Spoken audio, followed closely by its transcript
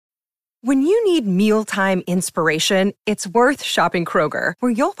When you need mealtime inspiration, it's worth shopping Kroger,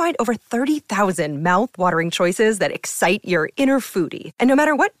 where you'll find over 30,000 mouth-watering choices that excite your inner foodie. And no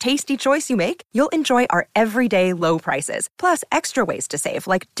matter what tasty choice you make, you'll enjoy our everyday low prices, plus extra ways to save,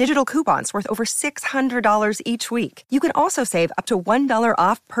 like digital coupons worth over $600 each week. You can also save up to $1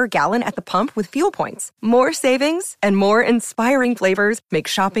 off per gallon at the pump with fuel points. More savings and more inspiring flavors make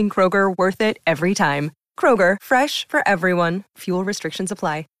shopping Kroger worth it every time. Kroger, fresh for everyone. Fuel restrictions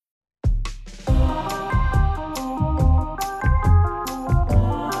apply.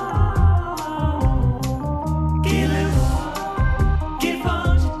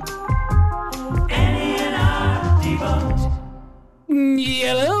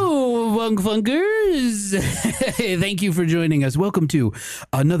 Hello, Funk Funkers. Thank you for joining us. Welcome to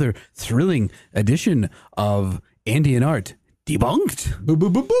another thrilling edition of Andy and Art Debunked. Boo, boo,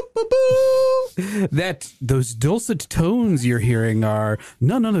 boo, boo, boo, boo. Those dulcet tones you're hearing are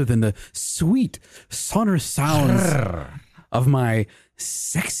none other than the sweet, sonorous sounds of my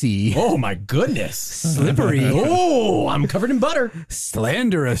sexy. Oh my goodness. Slippery. Oh, I'm covered in butter.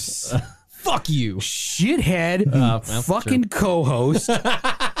 Slanderous. Fuck you. Shithead. Fucking co-host.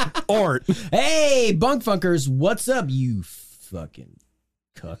 Art. Hey, Bunk Funkers, what's up, you fucking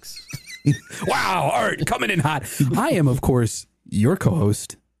cucks? Wow, Art coming in hot. I am, of course, your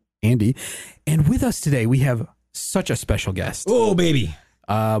co-host, Andy. And with us today, we have such a special guest. Oh, baby.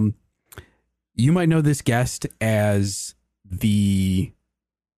 You might know this guest as a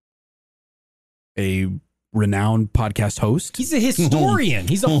renowned podcast host. He's a historian.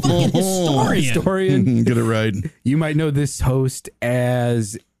 He's a fucking historian. Get it right. You might know this host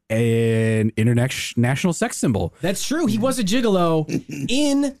as an international sex symbol. That's true. He was a gigolo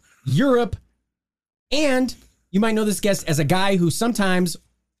in Europe. And you might know this guest as a guy who sometimes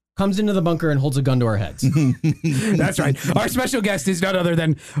comes into the bunker and holds a gun to our heads. That's right. Our special guest is none other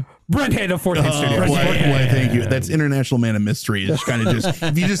than Brent Head of Fourth Head Studios. Why, thank you. That's International Man of Mystery. It's kind of just,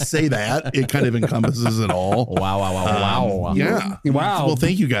 if you just say that, it kind of encompasses it all. Wow. Yeah. Wow. Well,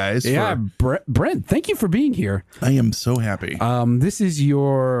 thank you guys. Yeah, Brent, thank you for being here. I am so happy. This is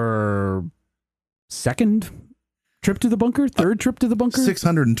your second trip to the bunker? Third trip to the bunker?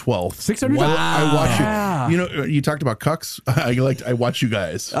 612th. 600. Wow. I watch you. You know, you talked about cucks. I watch you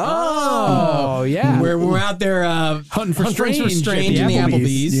guys. Oh, yeah. We're out there hunting for strange in the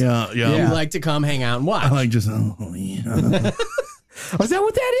Applebee's. Yeah. You like to come hang out and watch. I like just, yeah. Oh, is that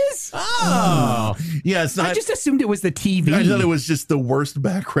what that is? Oh. Yeah, it's not. I just assumed it was the TV. I thought it was just the worst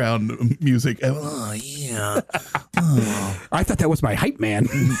background music. Oh, yeah. Oh. I thought that was my hype man.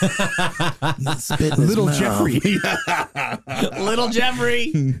 Little Jeffrey. Little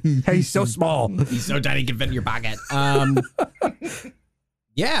Jeffrey. Hey, he's so small. He's so tiny he can fit in your pocket.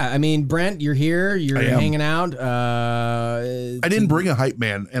 Yeah, I mean, Brent, you're here. You're hanging out. I didn't bring a hype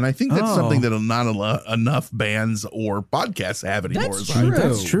man, and I think that's something that not enough bands or podcasts have anymore. That's true.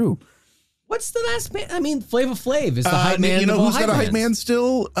 That's true. What's the last band? I mean, Flava Flav is the hype man. You know of all who's got a hype bands. man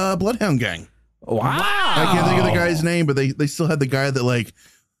still? Bloodhound Gang. Wow. I can't think of the guy's name, but they still had the guy that like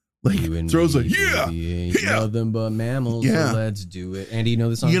throws a nothing but mammals. Yeah. So let's do it. Andy, you know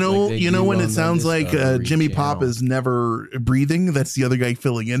the song. You know when it sounds like Jimmy Pop is never breathing, that's the other guy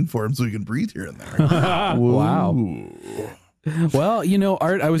filling in for him so he can breathe here and there. Wow. Well, you know,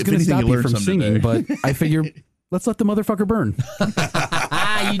 Art, I was going to stop you from singing, but I figure let's let the motherfucker burn.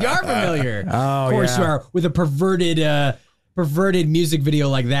 You are familiar. Oh, of course you are. With a perverted music video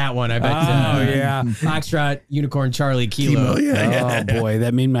like that one, I bet. Yeah. Foxtrot, Unicorn, Charlie, Kilo. Oh, boy.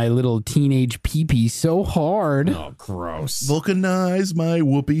 That made my little teenage pee-pee so hard. Oh, gross. Vulcanize my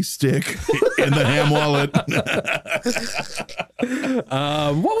whoopee stick in the ham wallet.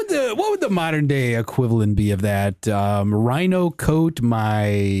 What would the modern day equivalent be of that? Rhino coat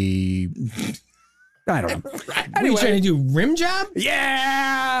my... I don't know. What are you trying to do? Rim job?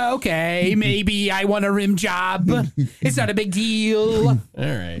 Yeah, okay. Maybe I want a rim job. It's not a big deal. All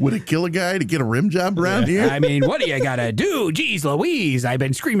right. Would it kill a guy to get a rim job around here? I mean, what do you gotta do? Jeez Louise, I've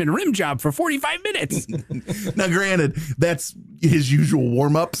been screaming rim job for 45 minutes. Now, granted, that's his usual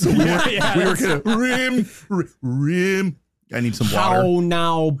warm up. So we were gonna rim. I need some water. How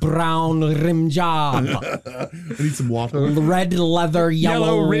now, brown rim job? I need some water. Red leather,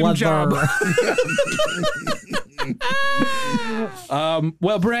 yellow rim leather. job.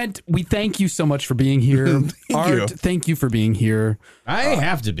 Well, Brent, we thank you so much for being here. Art, thank you for being here. I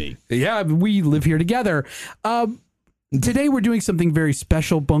have to be. Yeah, we live here together. Today we're doing something very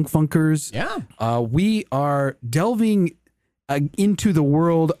special, Bunk Funkers. Yeah. We are delving into the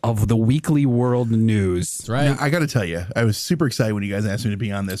world of the Weekly World News. That's right. Now, I got to tell you, I was super excited when you guys asked me to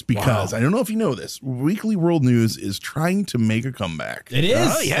be on this because I don't know if you know this. Weekly World News is trying to make a comeback. It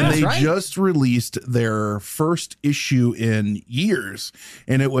is. And they just released their first issue in years,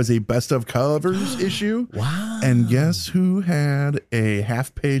 and it was a best of covers issue. Wow. And guess who had a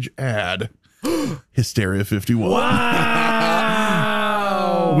half-page ad? Hysteria 51. Wow.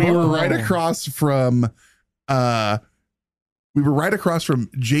 We were right across from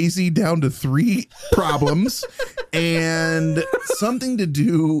Jay-Z down to 3 problems and something to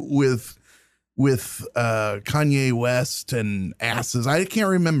do with Kanye West and asses. I can't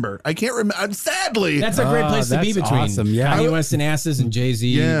remember. I'm sadly. That's a great place to be that's between awesome, yeah. Kanye West and asses and Jay-Z.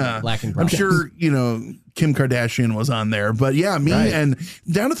 Yeah. Lacking I'm problems. sure, Kim Kardashian was on there, but yeah, me and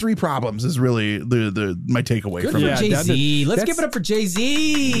down to 3 problems is really my takeaway Good from for it. Jay-Z. Let's that's- give it up for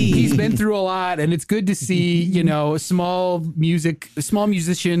Jay-Z. He's been through a lot, and it's good to see, a small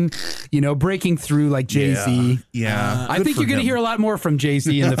musician, breaking through like Jay-Z. Yeah. I Good think for you're going to him. hear a lot more from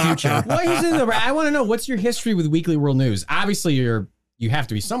Jay-Z in the future. Well, here's the thing, I want to know, what's your history with Weekly World News? Obviously, you have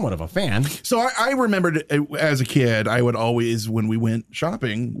to be somewhat of a fan. So I remembered as a kid, I would always, when we went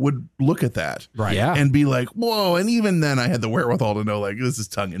shopping, would look at that. Right. Yeah. And be like, whoa. And even then I had the wherewithal to know, like, this is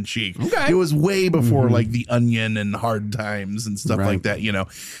tongue in cheek. Okay. It was way before like The Onion and Hard Times and stuff like that,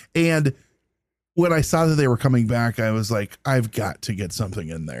 And when I saw that they were coming back, I was like, I've got to get something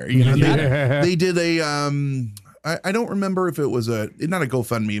in there. They did a, I don't remember if it was not a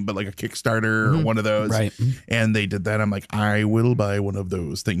GoFundMe, but like a Kickstarter or one of those. Right. And they did that. I'm like, I will buy one of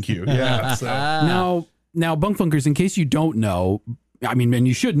those. Thank you. Yeah. So. Now, Bunk Funkers, in case you don't know, I mean, and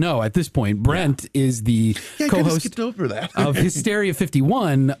you should know at this point, Brent is the Yeah, I kind of co-host skipped over that. of Hysteria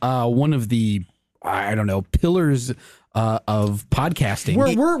 51, one of the, pillars of podcasting.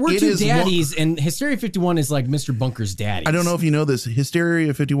 We're It two is daddies, and Hysteria 51 is like Mr. Bunker's daddy. I don't know if you know this.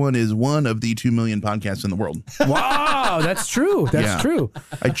 Hysteria 51 is one of the 2 million podcasts in the world. Wow, that's true. That's Yeah. true.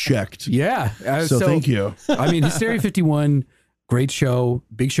 I checked. Yeah. So thank you. I mean, Hysteria 51, great show,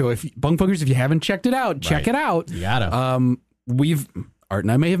 big show. If Bunk Funkers, if you haven't checked it out, check it out. You gotta. Art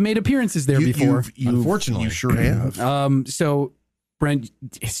and I may have made appearances there before. Unfortunately. You sure have. So Brent,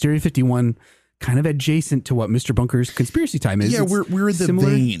 Hysteria 51, kind of adjacent to what Mr. Bunker's Conspiracy Time is. Yeah, It's we're in the similar.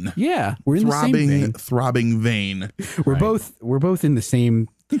 vein. Yeah, we're in the same vein. Throbbing vein. We're both in the same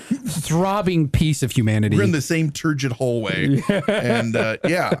throbbing piece of humanity. We're in the same turgid hallway. And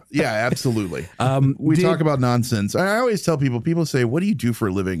yeah, absolutely. We did- talk about nonsense. I always tell people say, what do you do for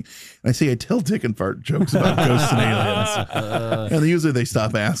a living? And I say, I tell dick and fart jokes about ghosts and aliens. And usually they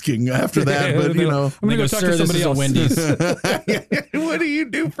stop asking after that. But, I'm gonna go talk to somebody else. Wendy's. what do you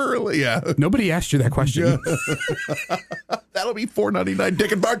do for a living? Yeah. Nobody asked you that question. That'll be $4.99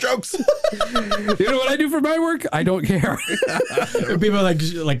 dick and fart jokes. You know what I do for my work? I don't care. People are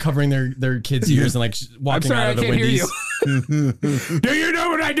like covering their kids' ears and like walking sorry, out of I the can't hear Wendy's. Do you know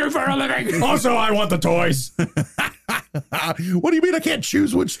what I do for a living? Also, I want the toys. What do you mean I can't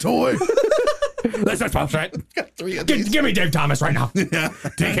choose which toy? That's not bullshit. Got 3 of these. Give me Dave Thomas right now.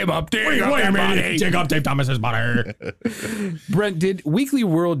 Dig him up. Dig What up do that you body. mean? Dig up Dave Thomas's body. Brent, did Weekly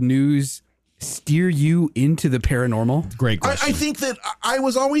World News steer you into the paranormal? Great I question. think that I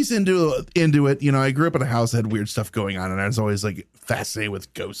was always into it. I grew up in a house that had weird stuff going on, and I was always like fascinated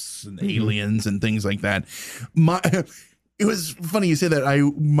with ghosts and aliens and things like that. It was funny you say that.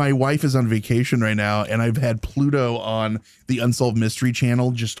 My wife is on vacation right now, and I've had Pluto on the Unsolved Mystery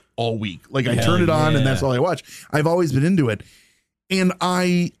channel just all week. Like I turn it on, and that's all I watch. I've always been into it, and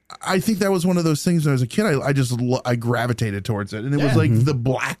I think that was one of those things when I was a kid. I gravitated towards it, and it was like the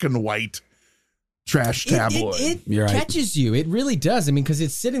black and white trash tabloid. It You're right. catches you. It really does. I mean, because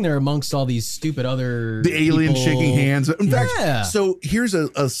it's sitting there amongst all these stupid other The alien people. shaking hands. In Yeah. fact, so here's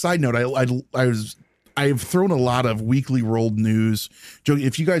a side note. I've thrown a lot of Weekly World News.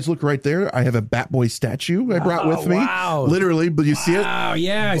 If you guys look right there, I have a Bat Boy statue I brought with me. wow. Literally, but you see it? Oh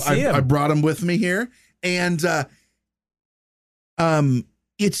yeah, I see him. I brought him with me here. And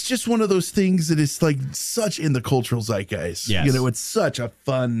it's just one of those things that is like such in the cultural zeitgeist. Yes. It's such a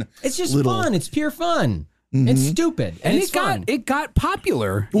fun. It's just little- fun. It's pure fun. It's stupid, and it's fun. it got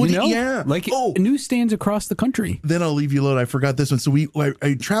popular. Well, you know? yeah. Like Oh. newsstands across the country. Then I'll leave you alone. I forgot this one. So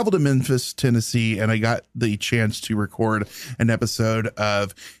I traveled to Memphis, Tennessee, and I got the chance to record an episode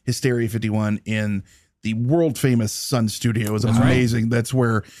of Hysteria 51 in the world famous Sun Studio. It was amazing. That's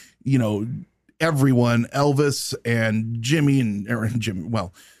where, everyone, Elvis and Jimmy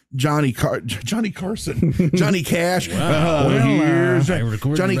Johnny Carson, Johnny Cash. Here's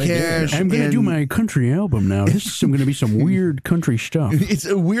Johnny Cash. I'm going to do my country album now. It's going to be some weird country stuff. It's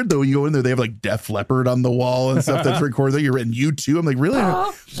weird though. You go in there, they have like Def Leppard on the wall and stuff that's recorded. You're written U2. I'm like, really?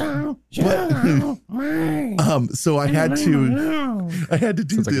 So I had to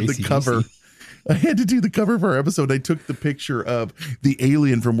do the cover. I had to do the cover of our episode. I took the picture of the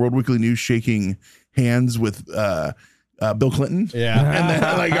alien from World Weekly News shaking hands with Bill Clinton. Yeah. And then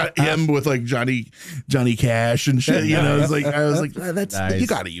I got him with like Johnny Cash and shit. You know, I was like, that's nice. You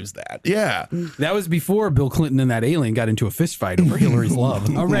got to use that. Yeah. That was before Bill Clinton and that alien got into a fist fight over Hillary's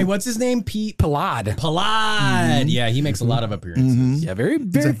love. All right, what's his name? Pete Palad. Yeah, he makes a lot of appearances. Yeah, very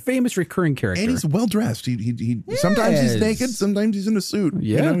famous recurring character. And he's well dressed. He sometimes he's naked, sometimes he's in a suit.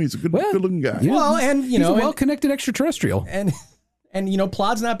 Yeah. You know, he's a good looking guy. Yeah. Well, and he's a well-connected extraterrestrial. and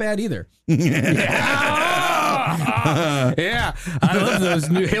Plod's not bad either. Yeah, I love those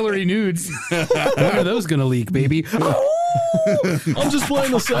new Hillary nudes. When are those gonna leak, baby? I'm just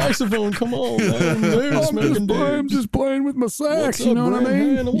playing the saxophone. Come on, man. I'm just playing with my sax. You know what I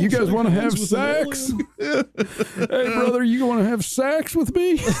mean? You guys want to have sax? Hey, brother, you want to have sax with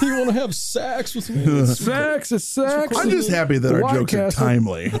me? You want to have sax with me? Sax is sax. I'm just happy that our jokes are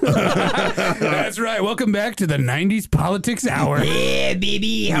timely. That's right. Welcome back to the 90s Politics Hour. Yeah,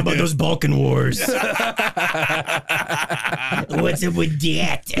 baby. How about those Balkan Wars? What's up with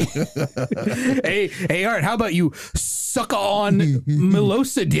that? Hey, Art, how about you suck on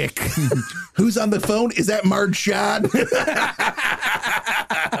Milosa dick? Who's on the phone? Is that Marge Shad?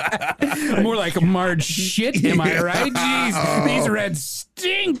 More like a Marge shit, am I right? Jeez, these Reds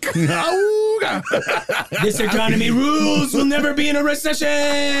stink. This economy rules. We'll never be in a recession.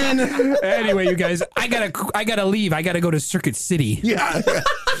 Anyway, you guys, I gotta leave. I gotta go to Circuit City. Yeah.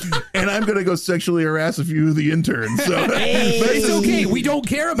 And I'm going to go sexually harass a few of the interns. So It's okay. We don't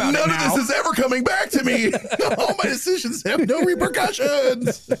care about none it now. of this is ever coming back to me. All my decisions have no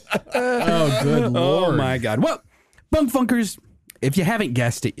repercussions. Oh, good Lord. Oh, my God. Well, Bunk Funkers, if you haven't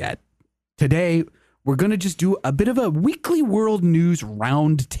guessed it yet, today we're going to just do a bit of a weekly world news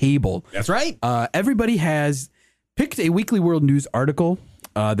round table. That's right. Everybody has picked a weekly world news article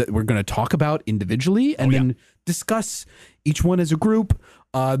that we're going to talk about individually and then discuss each one as a group.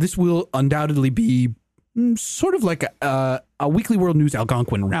 This will undoubtedly be sort of like a weekly world news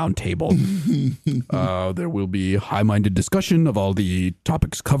Algonquin roundtable. There will be high-minded discussion of all the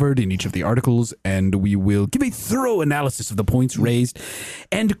topics covered in each of the articles, and we will give a thorough analysis of the points raised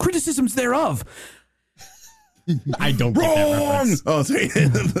and criticisms thereof. I don't get that reference. Oh, sorry.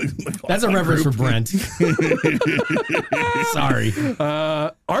 That's a reference for Brent. Sorry.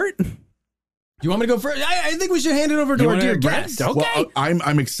 Art? You want me to go first? I think we should hand it over to our dear guest. Okay. Well,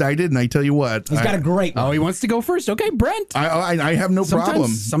 I'm excited, and I tell you what. He's got a great one. Oh, he wants to go first. Okay, Brent. I have no problem.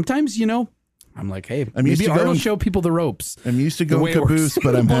 Sometimes, I'm like, hey, I'm used maybe to Art will going- show people the ropes. I'm used to The going way it works caboose, in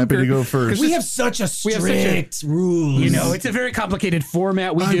but the I'm happy to bunker. go first. We have such a strict rules. It's a very complicated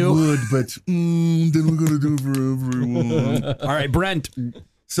format we I do. would, but then we're going to do it for everyone. All right, Brent.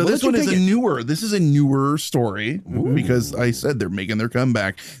 So What this did you one is think this is a newer story because I said they're making their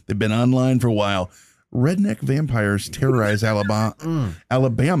comeback. They've been online for a while. Redneck vampires terrorize Alabama. ...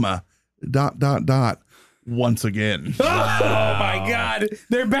 Once again. Oh my God,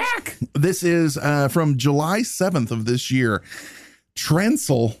 they're back. This is from July 7th of this year.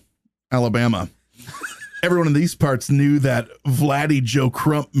 Transel, Alabama. Everyone in these parts knew that Vladdy Joe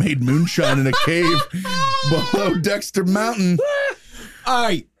Crump made moonshine in a cave below Dexter Mountain. All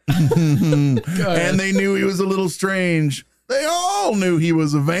right. And they knew he was a little strange. They all knew he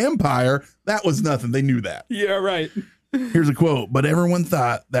was a vampire. That was nothing. They knew that. Yeah, right. Here's a quote. But everyone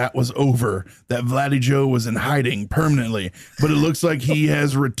thought that was over, that Vladdy Joe was in hiding permanently. But it looks like he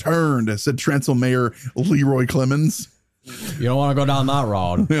has returned, said Transel Mayor Leroy Clemens. You don't want to go down that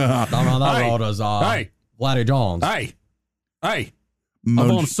road. Down that Hey. road is Hey. Vladdy Jones. Hey, I'm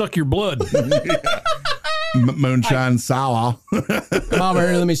gonna suck your blood. Moonshine sour. Come over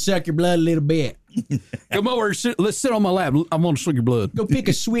here, let me suck your blood a little bit. Come over, let's sit on my lap. I'm gonna suck your blood. Go pick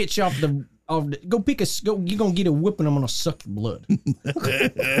a switch off the. You're gonna get a whipping. I'm gonna suck your blood.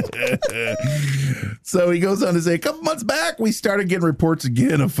 So he goes on to say, a couple months back, we started getting reports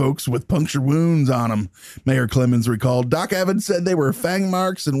again of folks with puncture wounds on them. Mayor Clemens recalled, Doc Evans said they were fang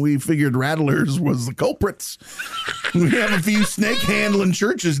marks, and we figured rattlers was the culprits. We have a few snake handling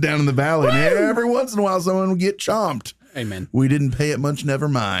churches down in the valley, and every once in a while someone would get chomped. Amen. We didn't pay it much, never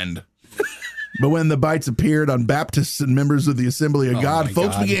mind. But when the bites appeared on Baptists and members of the Assembly of God,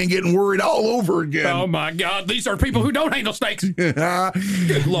 folks began getting worried all over again. Oh my God, these are people who don't handle snakes. Good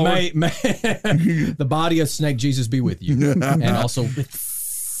Lord. May the body of Snake Jesus be with you, and also with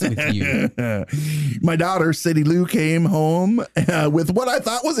with you. My daughter, Sadie Lou, came home with what I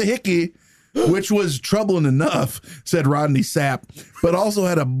thought was a hickey, which was troubling enough, said Rodney Sapp, but also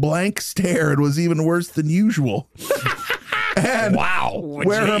had a blank stare and was even worse than usual. And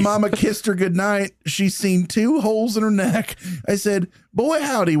where her mama kissed her goodnight, she seen 2 holes in her neck. I said, boy,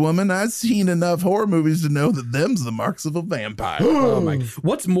 howdy, woman. I've seen enough horror movies to know that them's the marks of a vampire. Oh my!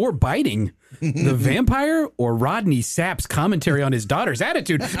 What's more biting, the vampire or Rodney Sapp's commentary on his daughter's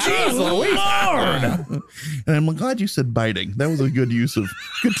attitude? Jeez Louise, Lord! And I'm glad you said biting. That was a good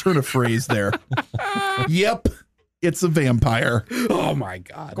good turn of phrase there. Yep. It's a vampire. Oh my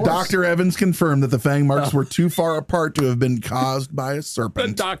God. Dr. Evans confirmed that the fang marks were too far apart to have been caused by a The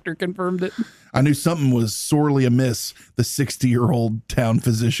serpent. doctor confirmed it. I knew something was sorely amiss, the 60-year-old town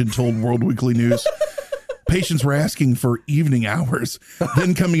physician told World Weekly News. Patients were asking for evening hours,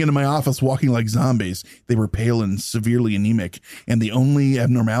 then coming into my office walking like zombies. They were pale and severely anemic, and the only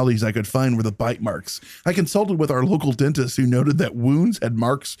abnormalities I could find were the bite marks. I consulted with our local dentist, who noted that wounds had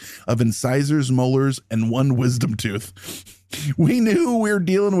marks of incisors, molars, and 1 wisdom tooth. We knew we were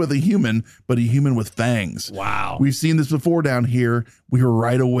dealing with a human, but a human with fangs. Wow. We've seen this before down here. We knew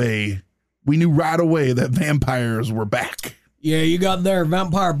right away that vampires were back. Yeah, you got their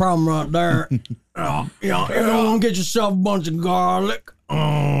vampire problem right there. Everyone get yourself a bunch of garlic,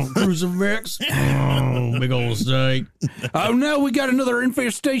 crucifix, big old steak. Oh no, we got another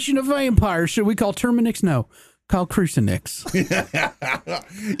infestation of vampires. Should we call Terminix? No, call Crucinix.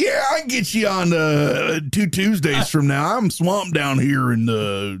 Yeah, I can get you on 2 Tuesdays from now. I'm swamped down here in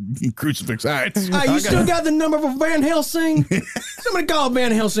the Crucifix Heights. Hey, you still got the number for Van Helsing? Somebody call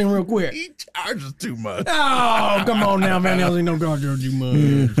Van Helsing real quick. He charges too much. Oh, come on now, Van Helsing. Don't charge you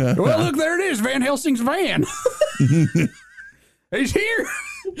much. Well, look, there it is. Van Helsing's van. He's here.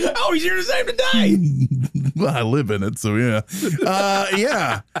 Oh, he's here to save the day. Well, I live in it, so yeah.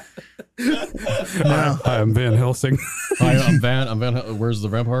 Yeah. Now, Hi, I'm Van Helsing. Hi, I'm Van. Where's the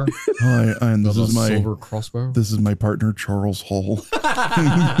vampire? hi, and this is my silver crossbow. This is my partner, Charles Hull.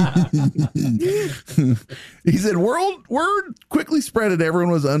 He said, word quickly spread and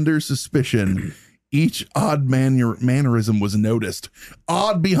everyone was under suspicion. Each odd mannerism was noticed.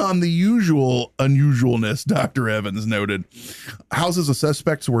 Odd beyond the usual unusualness, Dr. Evans noted. Houses of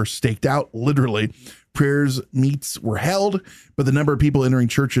suspects were staked out, literally. Prayers meets were held, but the number of people entering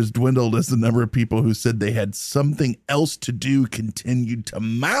churches dwindled as the number of people who said they had something else to do continued to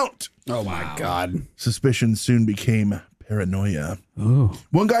mount. Oh my God. Suspicion soon became paranoia. Oh.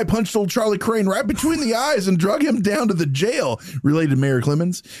 One guy punched old Charlie Crane right between the eyes and drug him down to the jail, related Mayor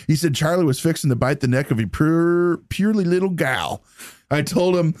Clemens. He said Charlie was fixing to bite the neck of a purely little gal. I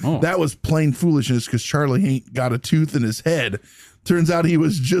told him that was plain foolishness because Charlie ain't got a tooth in his head. Turns out he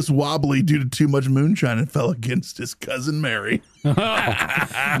was just wobbly due to too much moonshine and fell against his cousin Mary. Oh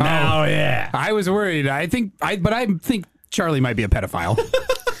yeah. I was worried. I think Charlie might be a pedophile.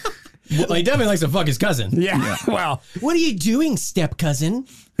 Well, he definitely likes to fuck his cousin. Yeah. Well, What are you doing, step cousin?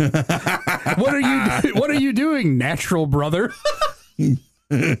 what are you doing, natural brother?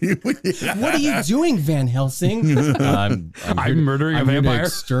 What are you doing, Van Helsing? I'm murdering a here to vampire.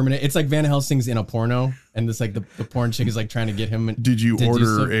 exterminate. It's like Van Helsing's in a porno, and it's like the porn chick is like trying to get him. Did you to do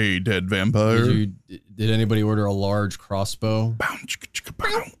order stuff. a dead vampire? Did anybody order a large crossbow?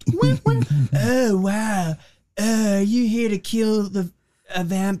 Oh wow! You here to kill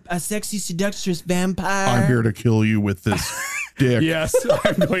a sexy seductress vampire? I'm here to kill you with this dick. Yes,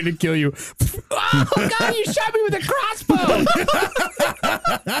 I'm going to kill you. Oh God, you shot me with a crossbow.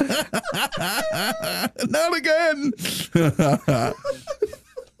 Not again.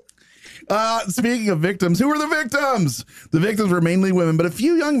 Speaking of victims, who were the victims? The victims were mainly women, but a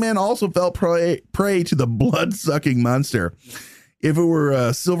few young men also fell prey to the blood-sucking monster. If it were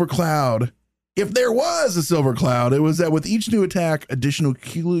a silver cloud, if there was a silver cloud, it was that with each new attack, additional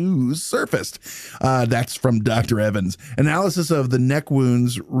clues surfaced. That's from Dr. Evans. Analysis of the neck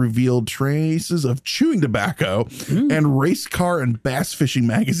wounds revealed traces of chewing tobacco, and race car and bass fishing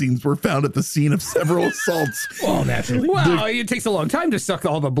magazines were found at the scene of several assaults. Well, naturally. Wow, it takes a long time to suck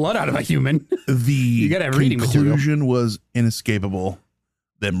all the blood out of a human. The gotta have reading material. conclusion was inescapable.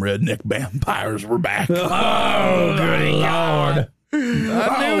 Them redneck vampires were back. Oh, good Lord.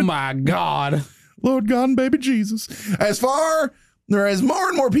 Oh, my God. Lord God and baby Jesus. As far Whereas more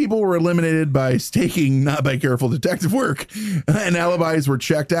and more people were eliminated by staking, not by careful detective work, and alibis were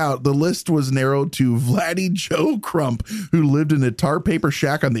checked out, the list was narrowed to Vladdy Joe Crump, who lived in a tar paper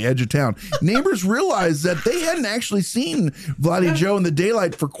shack on the edge of town. Neighbors realized that they hadn't actually seen Vladdy Joe in the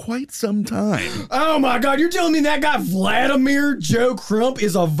daylight for quite some time. Oh my God, you're telling me that guy Vladimir Joe Crump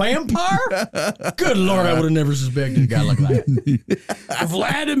is a vampire? Good Lord, I would have never suspected a guy like that.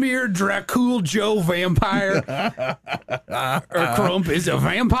 Vladimir Dracul Joe Vampire or Crump is a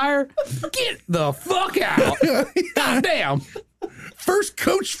vampire? Get the fuck out. God damn. First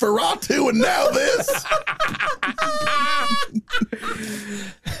Coach Ferratu and now this.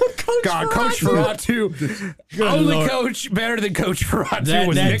 Coach Ferratu. Only Lord. coach better than Coach Ferratu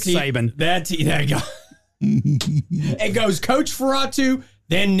was Nick Saban. There you go. It goes Coach Ferratu,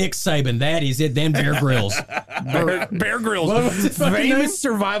 then Nick Saban. That is it. Then Bear Grylls. Bear Grylls. What's his fucking Famous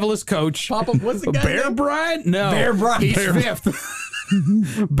survivalist coach. Papa, what's the guy's Bear name? Bryant? No. Bear Bryant. He's Bear- fifth.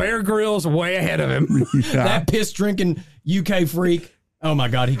 Bear Grylls way ahead of him. That piss drinking UK freak. Oh my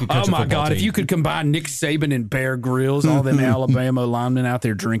God, he could coach Oh my a football God! team. If you could combine Nick Saban and Bear Grylls, all them Alabama linemen out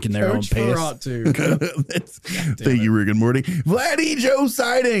there drinking their Coach own piss. Ferratu. Thank you, Rick and Morty. Vladdy Joe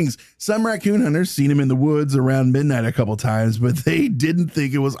sightings. Some raccoon hunters seen him in the woods around midnight a couple times, but they didn't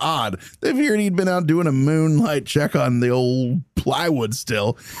think it was odd. They figured he'd been out doing a moonlight check on the old plywood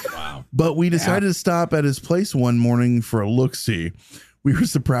still. Wow. But we decided to stop at his place one morning for a look-see. We were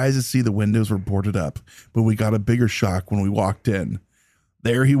surprised to see the windows were boarded up, but we got a bigger shock when we walked in.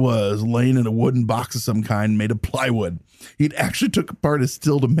 There he was, laying in a wooden box of some kind made of plywood. He'd actually took apart his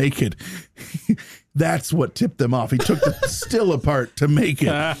still to make it. That's what tipped them off. He took the still apart to make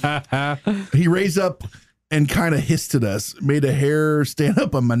it. He raised up and kind of hissed at us, made a hair stand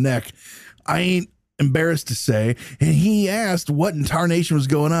up on my neck. I ain't embarrassed to say. And he asked what in tarnation was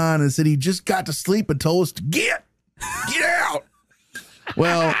going on and said he just got to sleep and told us to get out.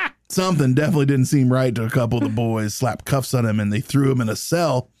 Well, something definitely didn't seem right to a couple of the boys. Slapped cuffs on him and they threw him in a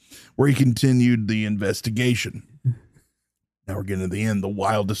cell where he continued the investigation. Now we're getting to the end, the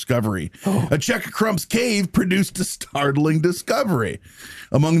wild discovery. A check of Crump's cave produced a startling discovery.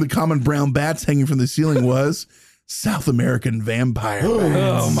 Among the common brown bats hanging from the ceiling was South American vampire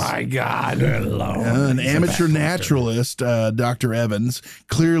bats. Oh my God! An amateur naturalist, Dr. Evans,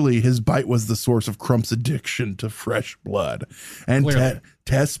 clearly his bite was the source of Crump's addiction to fresh blood. And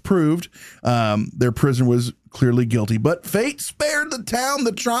tests proved their prisoner was clearly guilty. But fate spared the town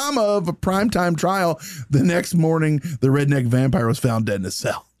the trauma of a primetime trial. The next morning, the redneck vampire was found dead in his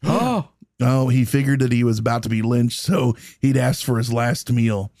cell. Oh, he figured that he was about to be lynched, so he'd asked for his last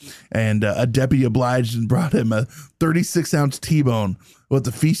meal. And a deputy obliged and brought him a 36-ounce T-bone. But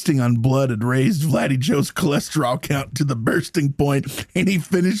the feasting on blood had raised Vladdy Joe's cholesterol count to the bursting point, and he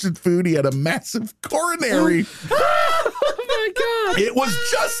finished his food. He had a massive coronary. Oh my God! It was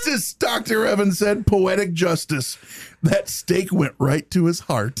justice, Dr. Evans said. Poetic justice. That steak went right to his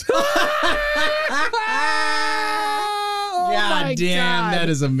heart. God damn, that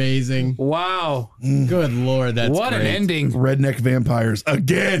is amazing. Wow! Good Lord, that's What great. an ending! Redneck vampires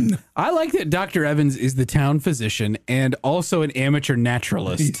again. I like that Dr. Evans is the town physician and also an amateur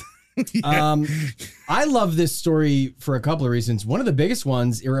naturalist. I love this story for a couple of reasons. One of the biggest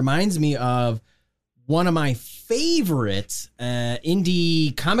ones, it reminds me of one of my favorite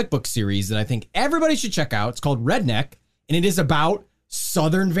indie comic book series that I think everybody should check out. It's called Redneck, and it is about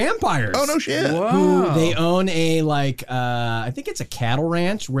Southern vampires. Oh, no shit. Who they own a I think it's a cattle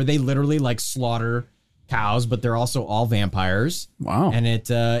ranch where they literally like slaughter cows, but they're also all vampires. Wow! And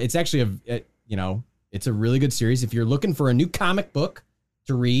it's actually it's a really good series. If you're looking for a new comic book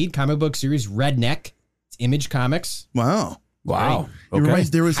to read, comic book series Redneck, it's Image Comics. Wow. Wow! It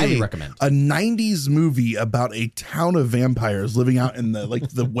reminds, there was Highly recommend. a 90s movie about a town of vampires living out in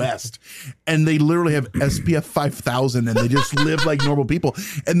the West, and they literally have SPF 5000 and they just live like normal people,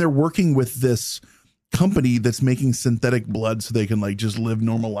 and they're working with this company that's making synthetic blood so they can like just live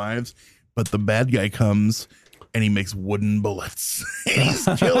normal lives. But the bad guy comes and he makes wooden bullets and he's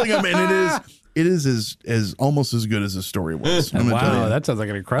killing them, and it is as almost as good as the story was. I'm gonna tell Wow, you. that sounds like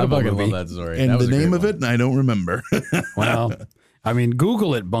an I incredible fucking movie. love that story. And That was the a name great of one. it, I don't remember. Well, I mean,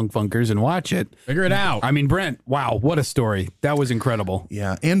 Google it, Bunk Funkers, and watch it. Figure it out. I mean, Brent, wow, what a story. That was incredible.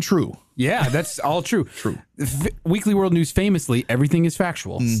 Yeah, and true. Yeah, that's all true. True. Weekly World News famously, everything is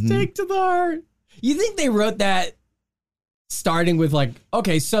factual. Stake to the heart. You think they wrote that starting with like,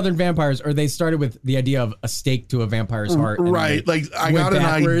 okay, Southern vampires, or they started with the idea of a stake to a vampire's heart? and then Right. they Like, I went got an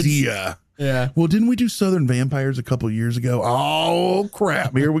backwards? idea. Yeah. Well, didn't we do Southern Vampires a couple years ago? Oh,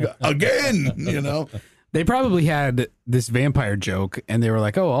 crap. Here we go. Again, They probably had this vampire joke, and they were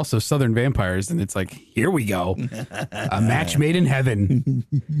like, "Oh, also Southern vampires," and it's like, here we go, a match made in heaven.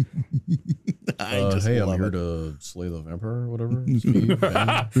 Hey, I'm here to slay the vampire or whatever. I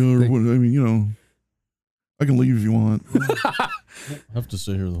mean, you know, I can leave if you want. I have to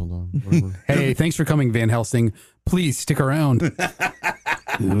stay here the whole time. Whatever. Hey, thanks for coming, Van Helsing. Please stick around.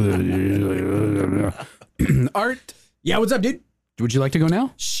 Art, Yeah, what's up, dude? would you like to go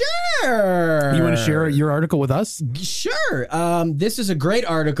now? Sure. You want to share your article with us? Sure. This is a great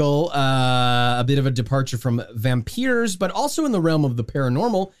article, a bit of a departure from vampires, but also in the realm of the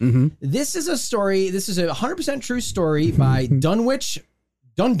paranormal. Mm-hmm. This is a story. This is a 100% true story by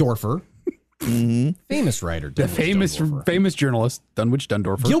Dundorfer, famous writer, The famous journalist, Dunwich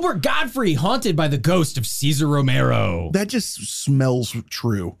Dundorfer. Gilbert Godfrey, haunted by the ghost of Caesar Romero. That just smells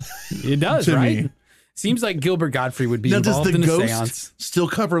true. It does, to right? me. Seems like Gilbert Godfrey would be Now, does involved the in a ghost seance. still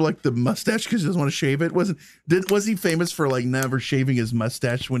cover like the mustache because he doesn't want to shave it? Was he famous for like never shaving his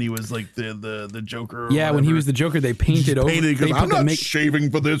mustache when he was like the Joker? Or Yeah, when he was the Joker, they painted over. painted They because put I'm the not make- shaving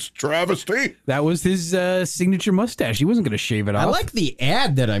for this travesty. That was his signature mustache. He wasn't going to shave it off. I like the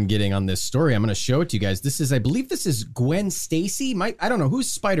ad that I'm getting on this story. I'm going to show it to you guys. I believe this is Gwen Stacy. I don't know. Who's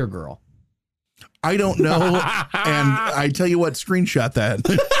Spider Girl? I don't know, and I tell you what, screenshot that.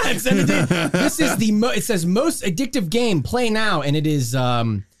 This is it says most addictive game, play now, and it is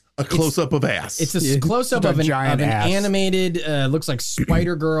A close up of ass. it's a Yeah, close up it's a of an giant ass. animated looks like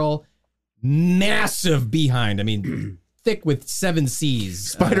Spider Girl, massive behind. I mean, thick with 7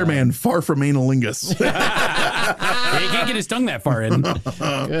 C's. Spider-Man far from analingus. Yeah, he can't get his tongue that far in.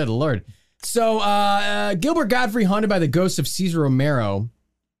 Good Lord. So Gilbert Godfrey, haunted by the ghost of Caesar Romero.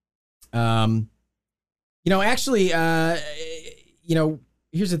 Actually,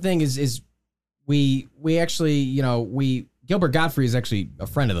 here's the thing: is we actually, Gilbert Godfrey is actually a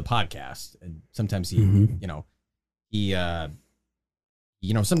friend of the podcast, and sometimes he,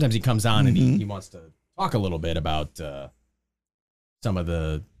 sometimes he comes on and he wants to talk a little bit about some of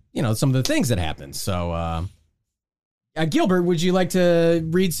the things that happen. So, Gilbert, would you like to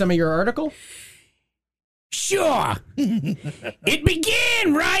read some of your article? Sure. It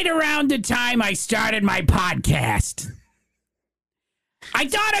began right around the time I started my podcast. I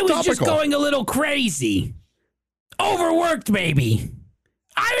thought I was just Topical. going a little crazy. Overworked, maybe.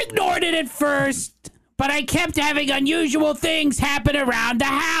 I ignored it at first, but I kept having unusual things happen around the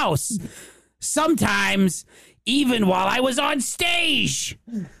house. Sometimes, even while I was on stage.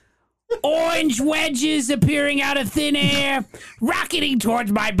 Orange wedges appearing out of thin air, rocketing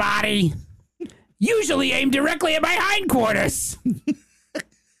towards my body. Usually aimed directly at my hindquarters.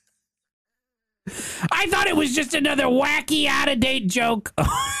 I thought it was just another wacky, out-of-date joke.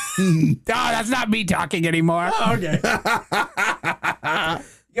 Oh, that's not me talking anymore. Okay.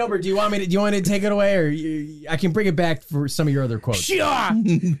 Gilbert, do you want me to take it away, or I can bring it back for some of your other quotes? Sure.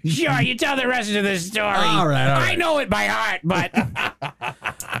 You tell the rest of the story. All right. I know it by heart, but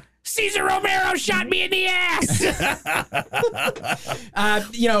Caesar Romero shot me in the ass.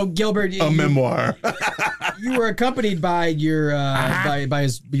 Gilbert, A memoir. you were accompanied by your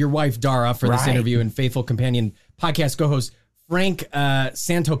your wife Dara for this Right. interview, and faithful companion podcast co-host Frank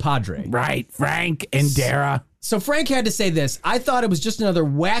Santopadre. Right, Frank and Dara. So Frank had to say this. I thought it was just another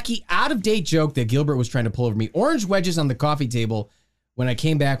wacky, out-of-date joke that Gilbert was trying to pull over me. Orange wedges on the coffee table when I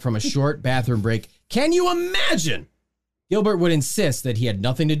came back from a short bathroom break. Can you imagine? Gilbert would insist that he had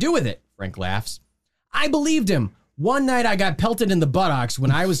nothing to do with it. Frank laughs. I believed him. One night I got pelted in the buttocks when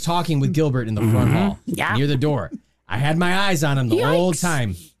I was talking with Gilbert in the front hall Yeah. near the door. I had my eyes on him the whole Yikes.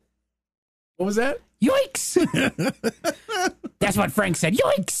 time. What was that? Yikes. That's what Frank said.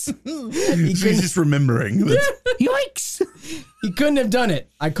 Yikes. She's just remembering. Yikes. He couldn't have done it.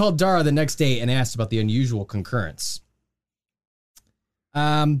 I called Dara the next day and asked about the unusual concurrence.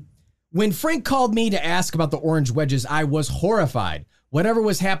 When Frank called me to ask about the orange wedges, I was horrified. Whatever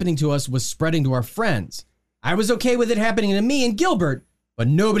was happening to us was spreading to our friends. I was okay with it happening to me and Gilbert, but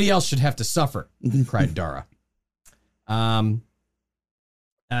nobody else should have to suffer, cried Dara.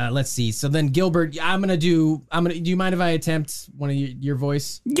 Let's see. So then Gilbert, do you mind if I attempt one of your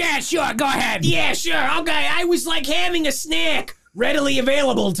voice? Yeah, sure. Go ahead. Yeah, sure. Okay. I was like having a snack readily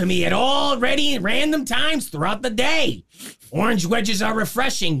available to me at all random times throughout the day. Orange wedges are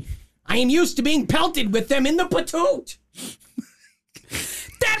refreshing. I am used to being pelted with them in the patoot.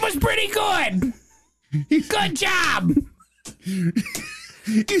 That was pretty good. Good job.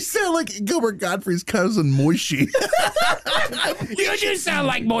 You sound like Gilbert Gottfried's cousin, Moishi. You do sound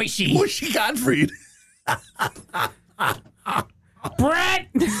like Moishi. Moishi Gottfried. Brett,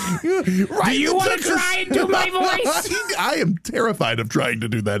 do you want to try and do my voice? I am terrified of trying to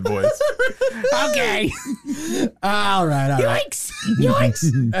do that voice. Okay. All right. Yikes.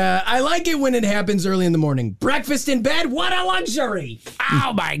 Yikes. I like it when it happens early in the morning. Breakfast in bed, what a luxury.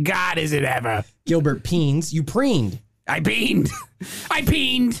 Oh, my God, is it ever? Gilbert peens. You preened. I peened.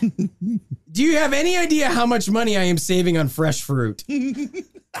 Do you have any idea how much money I am saving on fresh fruit?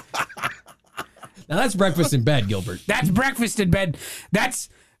 Now that's breakfast in bed, Gilbert. That's breakfast in bed. That's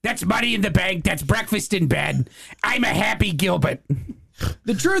money in the bank. That's breakfast in bed. I'm a happy Gilbert.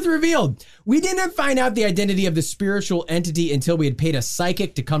 The truth revealed. We did not find out the identity of the spiritual entity until we had paid a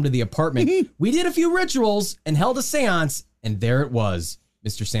psychic to come to the apartment. We did a few rituals and held a seance, and there it was.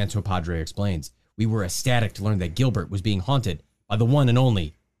 Mr. Santo Padre explains. We were ecstatic to learn that Gilbert was being haunted by the one and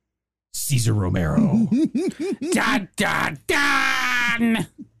only Cesar Romero. Dun, dun, dun.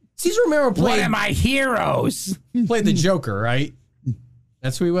 Cesar Romero One played of my heroes. the Joker, right?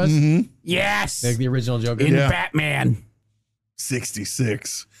 That's who he was? Yes. Like the original Joker? In Yeah. Batman.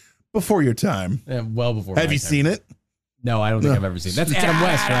 66. Before your time. Yeah, well before Have my you time. seen it? No, I don't think I've ever seen it. That's Adam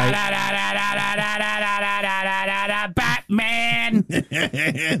West, right? Batman.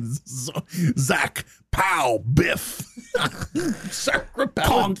 Zach, pow, biff.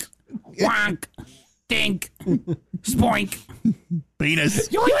 Honk. Wonk. Dink. Spoink. Penis.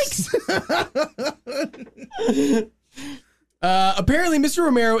 Yoinks. Apparently, Mr.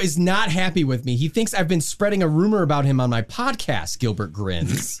 Romero is not happy with me. He thinks I've been spreading a rumor about him on my podcast, Gilbert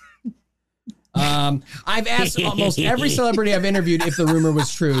grins. I've asked almost every celebrity I've interviewed if the rumor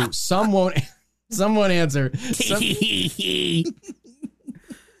was true. Some won't answer.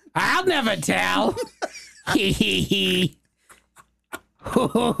 I'll never tell. Tee hee.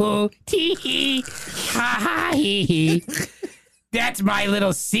 Ha ha hee hee. That's my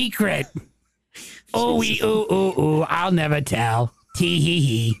little secret. Ooh ooh ooh ooh. I'll never tell. Tee hee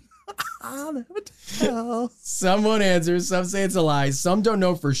hee. Some won't answer. Some say it's a lie. Some don't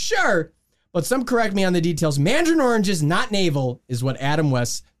know for sure, but some correct me on the details. Mandarin oranges, not navel, is what Adam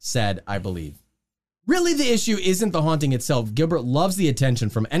West said, I believe. Really, the issue isn't the haunting itself. Gilbert loves the attention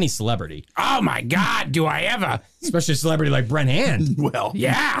from any celebrity, Oh my God, do I ever? especially a celebrity like Brent Hand. Well,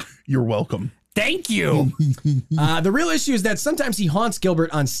 Yeah. you're welcome. Thank you. The real issue is that sometimes he haunts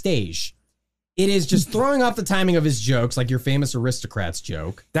Gilbert on stage. It is just throwing off the timing of his jokes, like your famous aristocrats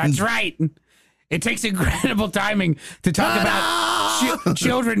joke. That's right. It takes incredible timing to talk about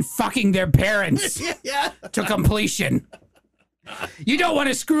children fucking their parents to completion. You don't want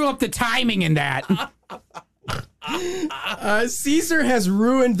to screw up the timing in that. Caesar has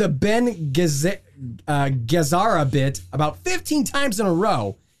ruined the Ben Gazzara bit about 15 times in a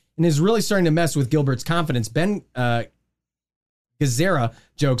row and is really starting to mess with Gilbert's confidence. Ben Gazzara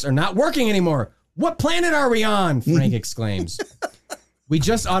jokes are not working anymore. What planet are we on? Frank exclaims. We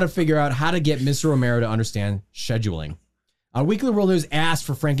just ought to figure out how to get Mr. Romero to understand scheduling. Weekly World News asked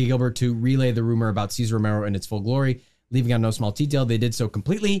for Frankie Gilbert to relay the rumor about Cesar Romero in its full glory, leaving out no small detail. They did so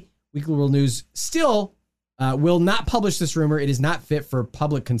completely. Weekly World News still will not publish this rumor. It is not fit for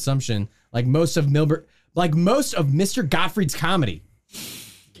public consumption, like most of Mr. Gottfried's comedy.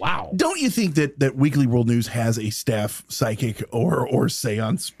 Wow. Don't you think that Weekly World News has a staff psychic or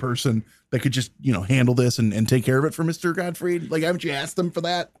seance person that could just, handle this and take care of it for Mr. Gottfried? Like, haven't you asked them for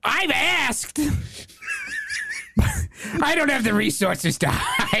that? I've asked. I don't have the resources to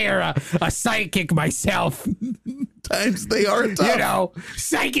hire a psychic myself. Times they are tough.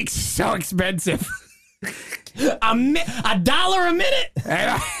 Psychics are so expensive. $1 a minute.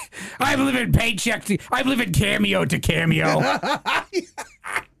 And I'm living paycheck I'm living cameo to cameo.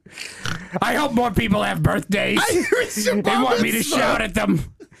 I hope more people have birthdays. They want me to shout at them.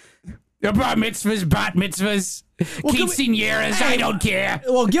 The bar mitzvahs, bat mitzvahs, quinceañeras, I don't care.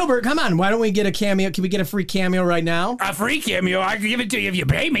 Well, Gilbert, come on. Why don't we get a cameo? Can we get a free cameo right now? A free cameo, I can give it to you if you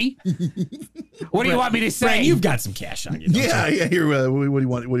pay me. What do you want me to say? Brent, you've got some cash on you. don't you? Yeah. Here. What do you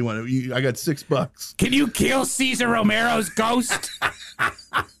want? What do you want? I got $6. Can you kill Cesar Romero's ghost?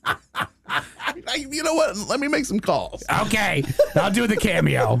 You know what? Let me make some calls. Okay, I'll do the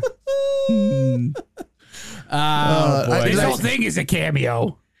cameo. Oh, boy. This whole thing is a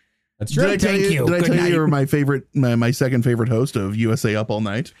cameo. That's Did I true. tell Thank you? you. Did I Good tell you night. you're my favorite, my second favorite host of USA Up All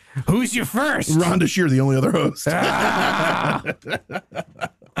Night? Who's your first? Rhonda Shear, the only other host. Ah,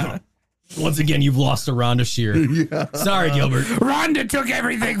 Once again, you've lost to Rhonda Shear. Sorry, Gilbert. Rhonda took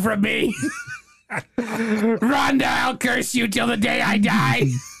everything from me. Rhonda, I'll curse you till the day I die.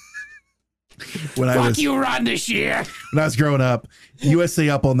 Fuck you, Rhonda Shear. When I was growing up, USA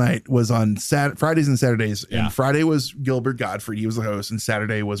Up All Night was on Fridays and Saturdays. Yeah. And Friday was Gilbert Gottfried. He was the host. And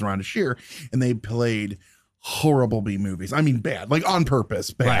Saturday was Rhonda Shear. And they played horrible B movies. I mean, bad, like on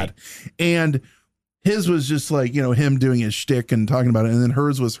purpose, bad. And his was just like, him doing his shtick and talking about it. And then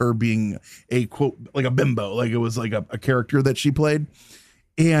hers was her being a quote, like a bimbo, like it was like a character that she played.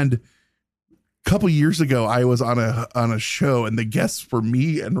 And a couple years ago, I was on a show and the guests were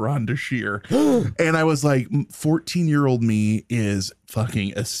me and Rhonda Shear. And I was like, 14-year-old me is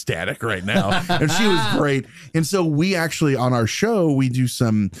fucking ecstatic right now. And she was great. And so we actually, on our show, we do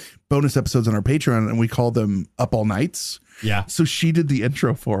some bonus episodes on our Patreon and we call them Up All Nights. Yeah. So she did the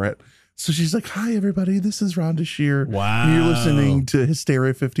intro for it. So she's like, hi, everybody. This is Rhonda Shear. Wow. You're listening to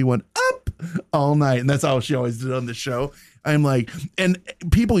Hysteria 51 Up All Night. And that's how she always did on the show. I'm like, and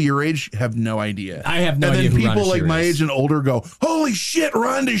people your age have no idea. I have no idea. idea. And then who people Rhonda like Shear my is. age and older go, holy shit,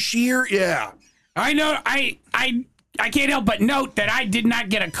 Rhonda Shear. Yeah. I know. I can't help but note that I did not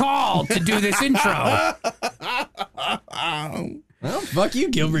get a call to do this intro. Well, fuck you,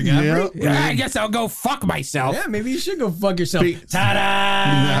 Gilbert Godfrey. Yeah, I guess I'll go fuck myself. Yeah, maybe you should go fuck yourself. Speak-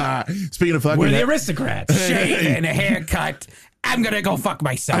 Ta-da! Speaking of fucking, We're the aristocrats. Shave and a haircut. I'm gonna go fuck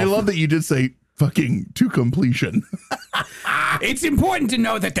myself. I love that you did say fucking to completion. It's important to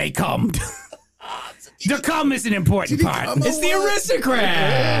know that they cummed. The cum is an important part. It's the aristocrats.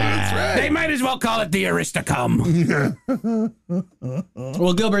 That's right. They might as well call it the Aristocum.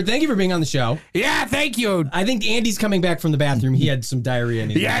 Well, Gilbert, thank you for being on the show. Yeah, thank you. I think Andy's coming back from the bathroom. He had some diarrhea.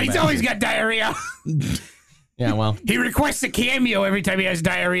 And Yeah, he's always got diarrhea. Yeah, well. He requests a cameo every time he has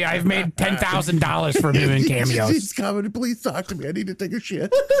diarrhea. I've made $10,000 for him in cameos. He's coming. Please talk to me. I need to take a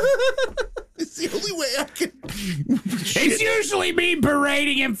shit. It's the only way I can. It's usually me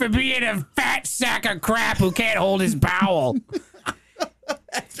berating him for being a fat sack of crap who can't hold his bowel.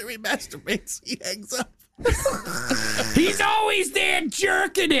 After he masturbates, he hangs up. He's always there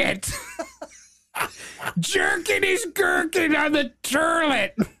jerking it. Jerking his gherkin on the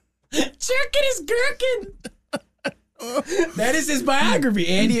turlet. Jerking his gherkin. That is his biography.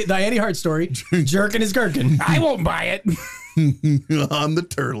 The Andy Hart story. Jerking his gherkin. I won't buy it. On the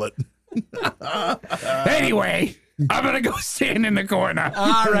turlet. Anyway, I'm going to go stand in the corner.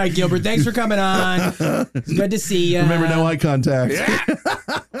 All right, Gilbert. Thanks for coming on. It's good to see you. Remember, no eye contact.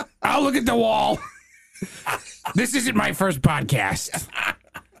 Yeah. I'll look at the wall. This isn't my first podcast.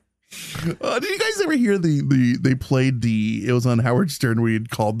 Did you guys ever hear they played it was on Howard Stern where he had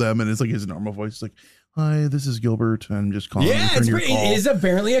called them and it's like his normal voice. It's like, hi, this is Gilbert. I'm just calling. Yeah, it's pretty. It is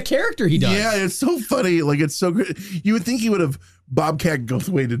apparently a character he does. Yeah, it's so funny. Like, it's so good. You would think he would have Bobcat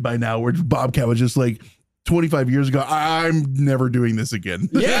Goldthwaited by now, where Bobcat was just like 25 years ago, I'm never doing this again.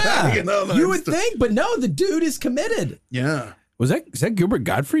 Yeah. You would stuff. think, but no, the dude is committed. Yeah. Is that Gilbert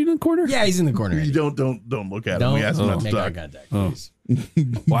Godfrey in the corner? Yeah, he's in the corner. You don't look at him. Don't We asked him not to make eye talk. contact, please.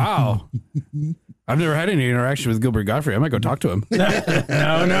 Wow. I've never had any interaction with Gilbert Godfrey. I might go talk to him.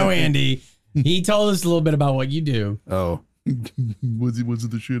 No, Andy. He told us a little bit about what you do. Oh, Was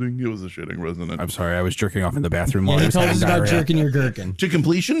it the shitting? It was the shitting, wasn't it? I'm sorry. I was jerking off in the bathroom while Yeah, I he was told having us about diarrhea. jerking your gherkin. To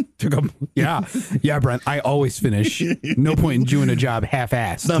completion? Yeah, Brent. I always finish. No point in doing a job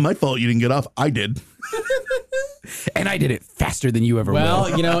half-assed. It's not my fault you didn't get off. I did. And I did it faster than you ever will.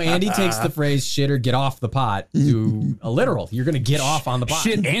 Well, you know, Andy takes the phrase shit or get off the pot to a literal. You're going to get off on the pot.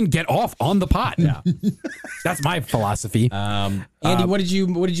 Shit and get off on the pot. Yeah. That's my philosophy. Andy, what did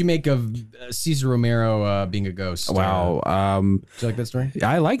you make of Cesar Romero being a ghost? Wow. Did you like that story?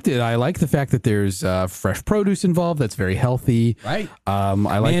 I liked it. I like the fact that there's fresh produce involved. That's very healthy. Right. I like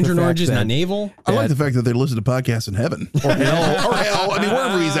the Mandarin fact oranges, that, not navel. I like the fact that they listen to podcasts in heaven or hell. I mean,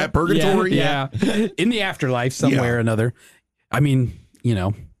 wherever he's at, purgatory. Yeah. In the afterlife, somewhere or another. I mean, you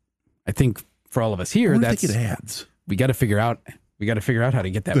know, I think for all of us here, What if that's they get ads. we got to figure out how to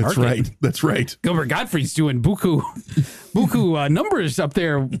get that That's market. right. That's right. Gilbert Godfrey's doing buku numbers up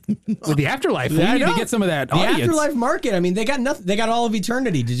there with the afterlife. We Yeah, I need to know. get some of that The audience. afterlife market. I mean, they got nothing. They got all of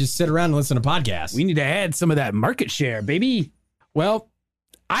eternity to just sit around and listen to podcasts. We need to add some of that market share, baby. Well,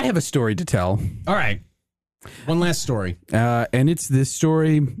 I have a story to tell, All right. One last story. and it's this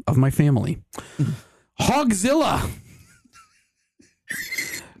story of my family. Hogzilla.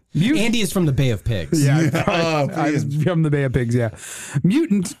 Andy is from the Bay of Pigs. Yeah, Oh, I was from the Bay of Pigs, yeah.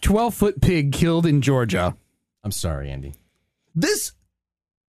 Mutant 12-foot pig killed in Georgia. I'm sorry, Andy. This,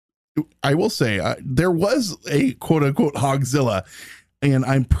 I will say, there was a quote unquote Hogzilla, and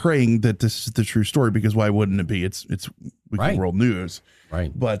I'm praying that this is the true story because why wouldn't it be? It's Weekly Right. World News.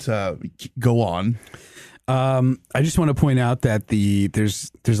 Right. But go on. I just want to point out that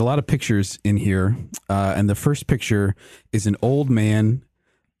there's a lot of pictures in here, and the first picture is an old man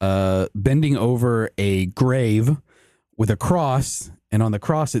bending over a grave with a cross, and on the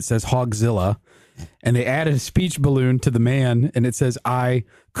cross it says Hogzilla, and they added a speech balloon to the man, and it says, "I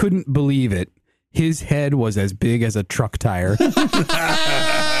couldn't believe it. His head was as big as a truck tire.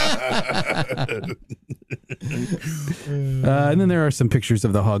 And then there are some pictures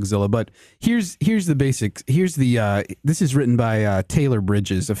of the Hogzilla, but here's the basics. This is written by Taylor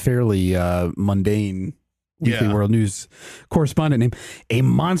Bridges, a fairly mundane Weekly World News correspondent named. A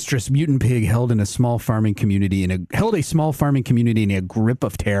monstrous mutant pig held a small farming community in a grip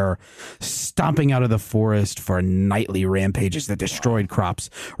of terror, stomping out of the forest for nightly rampages that destroyed crops,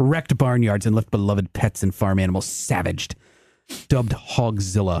 wrecked barnyards, and left beloved pets and farm animals savaged. Dubbed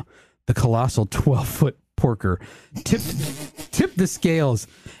Hogzilla, the colossal 12-foot porker tipped the scales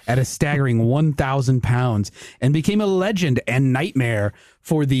at a staggering 1,000 pounds and became a legend and nightmare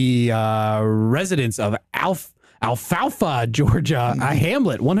for the residents of Alfalfa, Georgia, a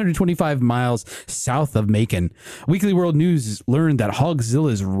hamlet 125 miles south of Macon. Weekly World News learned that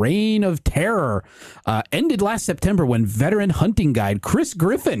Hogzilla's reign of terror ended last September when veteran hunting guide Chris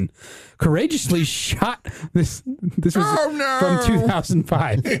Griffin courageously shot this was from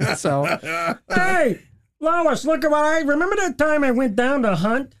 2005. So, hey, Lois, look at what I remember that time I went down to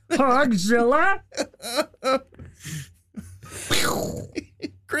hunt Hogzilla?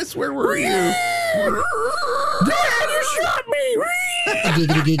 Chris, where were you? Dad, you shot me!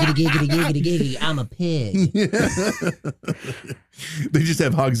 Giggity, giggity, giggity, giggity, giggity. I'm a pig. They just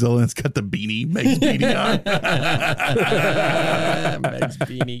have Hogzilla and it's got the beanie, Meg's beanie on. Meg's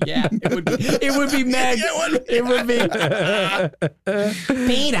beanie, yeah. It would be Meg. It would be.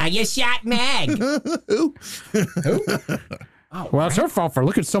 Peter, you shot Meg. Who? Oh, well, it's her fault for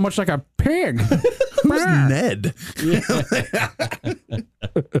looking so much like a pig. Who's Ned?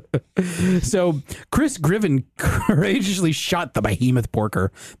 So Chris Griffin courageously shot the behemoth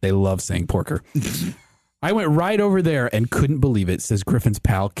porker. They love saying porker. I went right over there and couldn't believe it, says Griffin's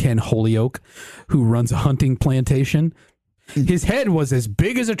pal Ken Holyoke, who runs a hunting plantation. His head was as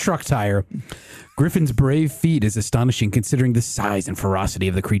big as a truck tire. Griffin's brave feat is astonishing considering the size and ferocity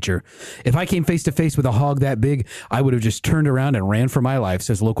of the creature. If I came face to face with a hog that big, I would have just turned around and ran for my life,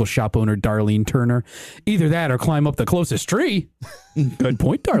 says local shop owner Darlene Turner. Either that or climb up the closest tree. Good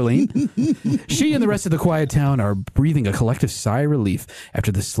point, Darlene. She and the rest of the quiet town are breathing a collective sigh of relief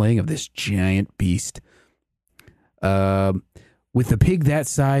after the slaying of this giant beast. With a pig that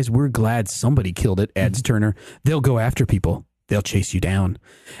size, we're glad somebody killed it, adds Turner. They'll go after people. They'll chase you down.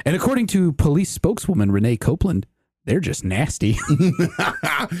 And according to police spokeswoman Renee Copeland, they're just nasty.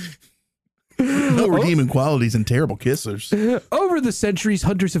 No redeeming qualities and terrible kissers. Over the centuries,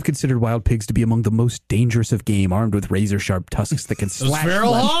 hunters have considered wild pigs to be among the most dangerous of game, armed with razor-sharp tusks that can slash.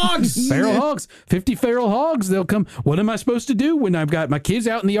 Feral hogs! Feral hogs. 50 feral hogs. They'll come. What am I supposed to do when I've got my kids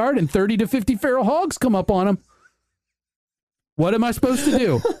out in the yard and 30 to 50 feral hogs come up on them? What am I supposed to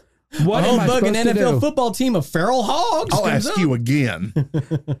do? What am I bug an supposed to NFL do? football team of feral hogs. I'll ask you again.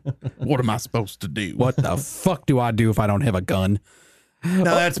 What am I supposed to do? What the fuck do I do if I don't have a gun?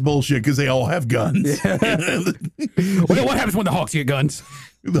 Now that's bullshit because they all have guns. What happens when the hogs get guns?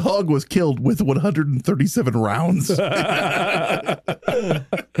 The hog was killed with 137 rounds.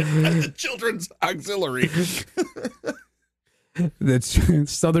 Children's Auxiliary.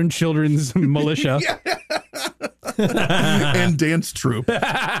 That's Southern Children's Militia. And dance troupe. We're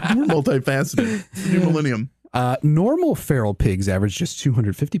multifaceted. It's the new millennium. Normal feral pigs average just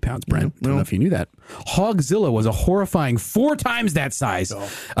 250 pounds, Brent. I don't know if you knew that. Hogzilla was a horrifying 4 times that size.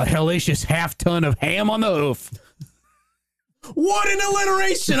 A hellacious half-ton of ham on the hoof. What an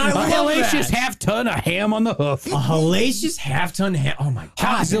alliteration! I love hellacious that. half-ton of ham on the hoof. A hellacious half-ton ham. Oh my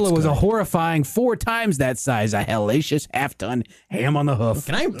God! Hogzilla was a horrifying 4 times that size. A hellacious half-ton ham on the hoof.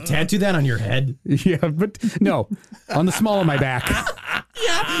 Can I tattoo that on your head? Yeah, but no, on the small of my back.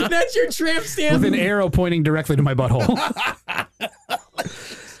 Yeah, that's your tramp stamp. With an arrow pointing directly to my butthole.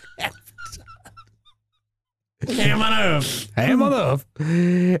 Ham on the hoof. Ham on the hoof.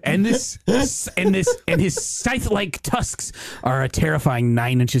 And his scythe-like tusks are a terrifying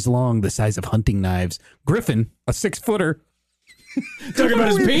 9 inches long, the size of hunting knives. Griffin, a 6-footer. Talking about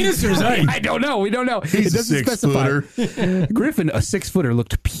his penis or his height? I don't know. We don't know. He's it doesn't a 6-footer. specify. Griffin, a 6-footer,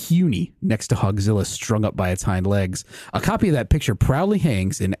 looked puny next to Hogzilla strung up by its hind legs. A copy of that picture proudly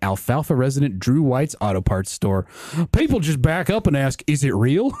hangs in Alfalfa resident Drew White's auto parts store. People just back up and ask, is it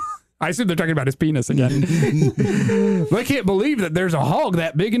real? I assume they're talking about his penis again. They can't believe that there's a hog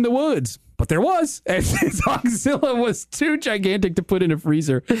that big in the woods. But there was. And his Hogzilla was too gigantic to put in a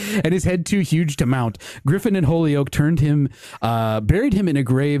freezer and his head too huge to mount. Griffin and Holyoke buried him in a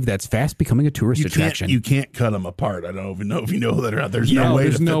grave that's fast becoming a tourist attraction. You can't cut them apart. I don't know if you know that or not. There's no way.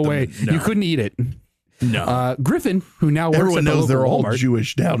 There's to no fit way. them. No. You couldn't eat it. No. Griffin, who now works Everyone at the knows they're local all Walmart.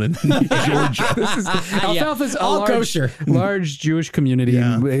 Jewish down in Georgia. Alfalfa's all a large, kosher. large Jewish community.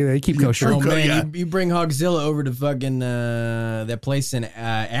 Yeah. And they keep kosher. Oh man, Yeah. you bring Hogzilla over to fucking that place in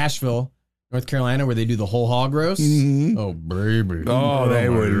Asheville, North Carolina, where they do the whole hog roast. Mhm. Oh baby. Oh, they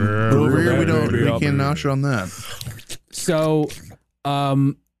would. Over here, we can't nosh on that. So,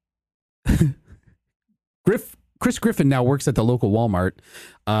 Chris Griffin now works at the local Walmart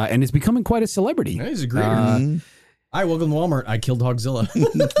and is becoming quite a celebrity. Yeah, he's a great. Mhm. Hi, welcome to Walmart. I killed Hogzilla.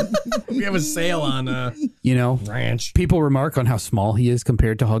 We have a sale on You know, ranch. people remark on how small he is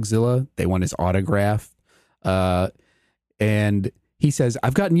compared to Hogzilla. They want his autograph. And he says,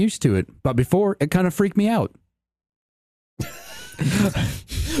 I've gotten used to it, but before it kind of freaked me out.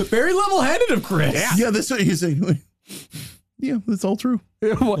 Very level-headed of Chris. Yeah, that's what he's saying. Yeah, that's all true.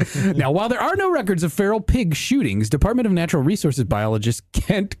 Now, while there are no records of feral pig shootings, Department of Natural Resources biologist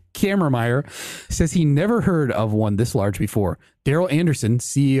Kent Kammermeyer says he never heard of one this large before. Daryl Anderson,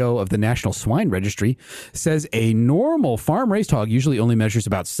 CEO of the National Swine Registry, says a normal farm-raised hog usually only measures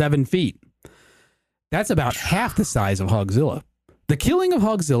about 7 feet. That's about half the size of Hogzilla. The killing of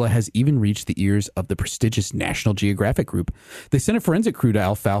Hogzilla has even reached the ears of the prestigious National Geographic Group. They sent a forensic crew to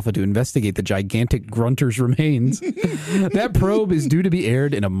Alfalfa to investigate the gigantic grunter's remains. That probe is due to be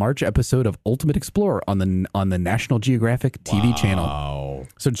aired in a March episode of Ultimate Explorer on the National Geographic TV channel. Wow.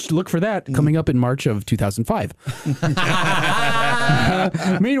 So just look for that coming up in March of 2005.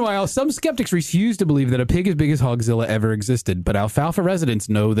 Meanwhile, some skeptics refuse to believe that a pig as big as Hogzilla ever existed, but Alfalfa residents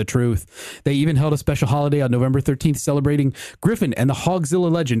know the truth. They even held a special holiday on November 13th celebrating Griffin and the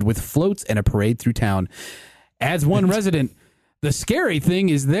Hogzilla legend with floats and a parade through town. Adds one resident, the scary thing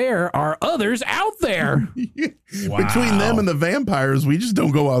is there are others out there. Between them and the vampires, we just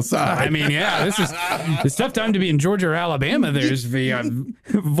don't go outside. I mean, yeah, it's tough time to be in Georgia or Alabama. There's the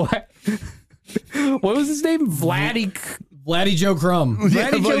what was his name? Vladdy Joe Crumb. Yeah,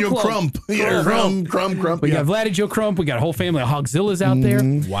 Vladdy Joe Joe Crump. Crump. Yeah, Crump. We Yeah. got Vladdy Joe Crump. We got a whole family of Hogzillas out there.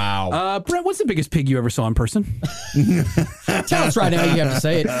 Wow. Brett, what's the biggest pig you ever saw in person? Tell us right now. You have to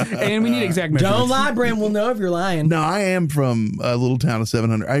say it. And we need exact measurements. Don't lie, Brent. We'll know if you're lying. No, I am from a little town of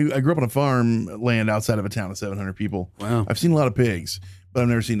 700. I grew up on a farm land outside of a town of 700 people. Wow. I've seen a lot of pigs, but I've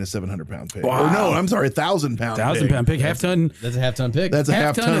never seen a 700-pound pig. Wow. Or no, I'm sorry, 1,000-pound 1,000-pound pig, half ton. That's a half-ton pig. That's a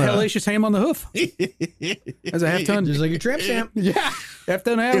Half ton of hellacious ham on the hoof. That's a half ton. just like your tramp stamp. Yeah, half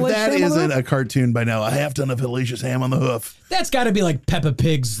ton of If hellacious that ham on the isn't hoof. a cartoon by now, a half ton of hellacious ham on the hoof. That's got to be like Peppa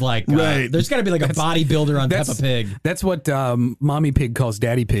Pig's. Like, Right. There's got to be like a bodybuilder on Peppa Pig. That's what Mommy Pig calls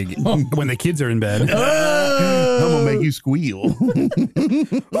Daddy Pig when the kids are in bed. I'm gonna make you squeal.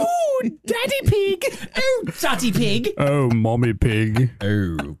 Oh, Daddy Pig. Oh, Tati Pig. Oh, Mommy Pig.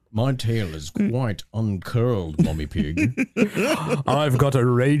 Oh, my tail is quite uncurled, Mommy Pig. I've got a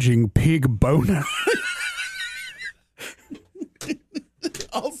raging pig boner.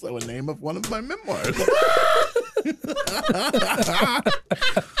 Also a name of one of my memoirs.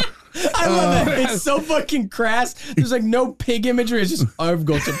 I love that. It's so fucking crass. There's like no pig imagery. It's just, I've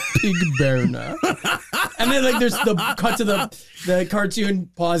got a pig boner. And then like there's the cut to the cartoon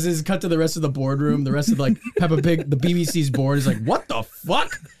pauses, cut to the rest of the boardroom. The rest of like Peppa Pig, the BBC's board is like, what the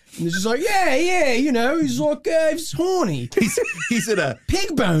fuck? And it's just like, yeah, you know, he's like, he's horny. He's in a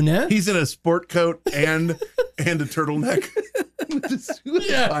Pig boner. he's in a sport coat and a turtleneck.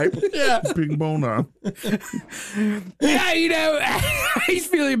 Yeah. Pipe. Yeah. Big boner. Yeah, you know, he's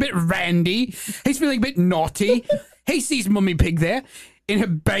feeling a bit randy. He's feeling a bit naughty. He sees Mummy Pig there in her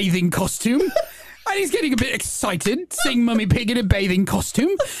bathing costume. And he's getting a bit excited, seeing Mummy Pig in a bathing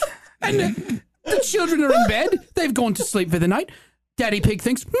costume. And the children are in bed. They've gone to sleep for the night. Daddy Pig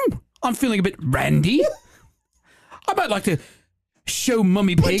thinks, I'm feeling a bit randy. I might like to show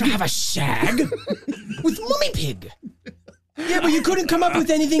Mummy Pig. To have a shag with Mummy Pig. Yeah, but you couldn't come up with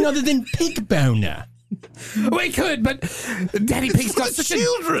anything other than pig boner. We could, but Daddy Pig's got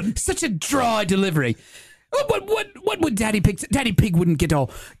such a dry delivery. What would Daddy Pig say? Daddy Pig wouldn't get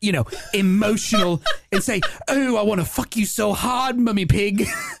all, emotional and say, oh, I want to fuck you so hard, Mummy Pig.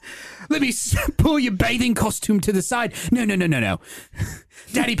 Let me pull your bathing costume to the side. No.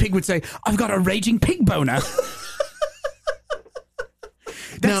 Daddy Pig would say, I've got a raging pig boner.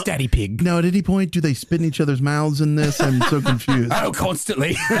 That's Daddy Pig. Now, at any point, do they spit in each other's mouths in this? I'm so confused. Oh,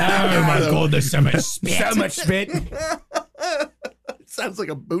 constantly. Oh my God, there's so much spit. So much spit. Sounds like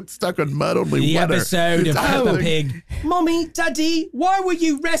a boot stuck on mud, only The wetter. episode of Peppa Oh. Pig. Mommy, Daddy, why were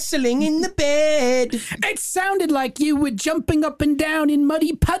you wrestling in the bed? It sounded like you were jumping up and down in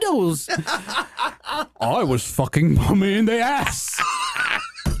muddy puddles. I was fucking Mummy in the ass.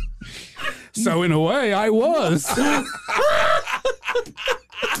 So in a way, I was.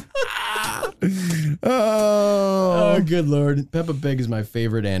 Oh, good Lord. Peppa Pig is my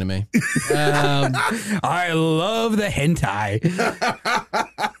favorite anime. I love the hentai.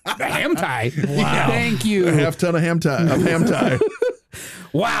 The hamtai. Wow. Thank you. A half ton of ham tie.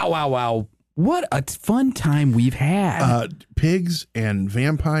 Wow. What a fun time we've had. Pigs and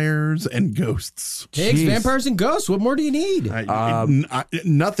vampires and ghosts. Pigs, Jeez. vampires, and ghosts. What more do you need?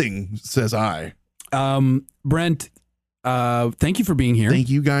 Nothing, says I. Brent, thank you for being here. Thank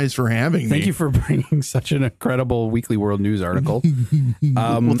you guys for having me. Thank you for bringing such an incredible Weekly World News article.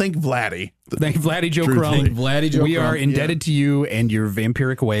 Well, thank Vladdy. Thank Vladdy Joe Truth. Crumb. Thank Vladdy Joe We are Crumb. indebted to you and your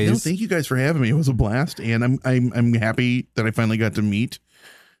vampiric ways. No, thank you guys for having me. It was a blast, and I'm happy that I finally got to meet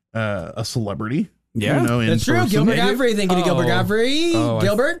a celebrity. Yeah. you know, in That's true. person. Gilbert Godfrey. Thank you to Gilbert Oh. Godfrey. Oh,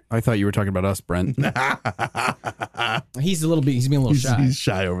 Gilbert. I thought you were talking about us, Brent. He's being a little shy. He's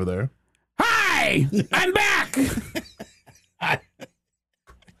shy over there. Hi, I'm back.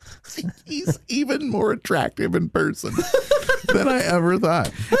 He's even more attractive in person than I ever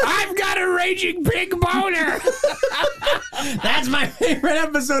thought. I've got a raging pig boner. That's my favorite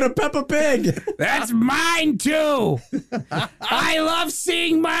episode of Peppa Pig. That's mine too. I love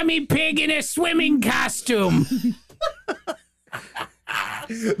seeing Mommy Pig in a swimming costume.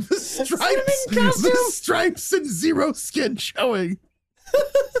 The stripes and zero skin showing.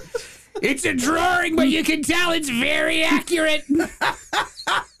 It's a drawing, but you can tell it's very accurate.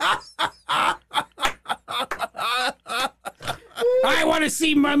 I want to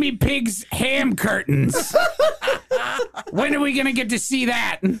see Mummy Pig's ham curtains. When are we going to get to see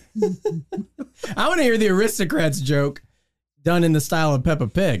that? I want to hear the aristocrats joke done in the style of Peppa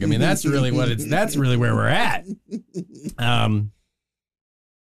Pig. I mean, that's really where we're at.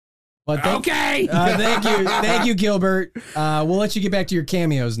 But Okay. thank you, Gilbert. We'll let you get back to your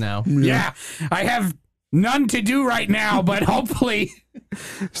cameos now. Yeah, I have none to do right now, but hopefully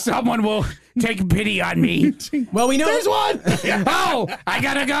someone will take pity on me. Well, we know There's one. Oh, I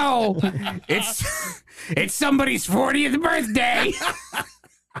gotta go. It's somebody's 40th birthday.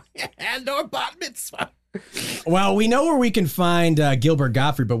 And or bat mitzvah. Well, we know where we can find Gilbert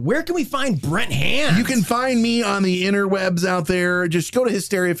Godfrey, but where can we find Brent Hand? You can find me on the interwebs out there. Just go to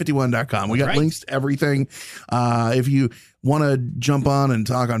hysteria51.com. We got Right. links to everything. If you want to jump on and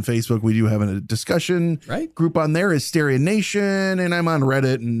talk on Facebook, we do have a discussion group on there, Hysteria Nation, and I'm on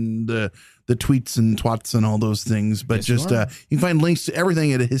Reddit and the tweets and twats and all those things. But Yes, you are. you can find links to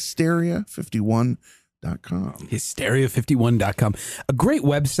everything at hysteria51.com. Hysteria51.com. A great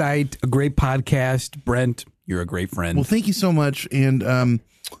website, a great podcast. Brent, you're a great friend. Well, thank you so much. And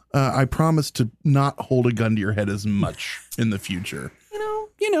I promise to not hold a gun to your head as much in the future.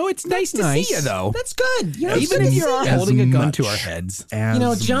 you know, it's nice to see you, though. That's good. You know, Even if you are As holding a gun much to our heads. as You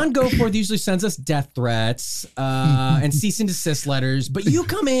know, John Goforth usually sends us death threats and cease and desist letters, but you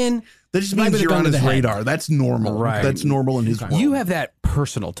come in. that just right means with a you're gun on to his the head. radar. That's normal. Right. That's normal in his world. You have that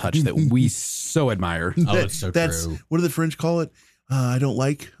personal touch that we so admire. Oh, it's so That's true. what do the French call it? I don't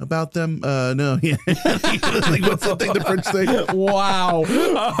like about them. No, yeah. Like, what's the thing the French say? Wow.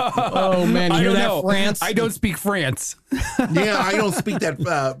 Oh, man. You I hear don't that, know. France? I don't speak France. Yeah, I don't speak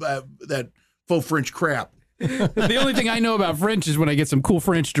that faux French crap. The only thing I know about French is when I get some cool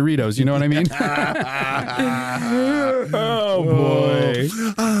French Doritos. You know what I mean? Oh, boy.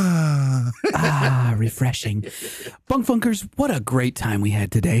 Refreshing. Bunk Funkers, what a great time we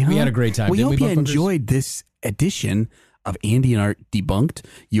had today, huh? We had a great time, We didn't hope we, you Bunk Funkers? enjoyed this edition of Andy and Art Debunked,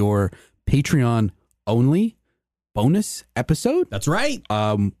 your Patreon only bonus episode. That's right.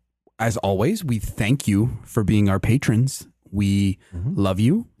 As always, we thank you for being our patrons. We love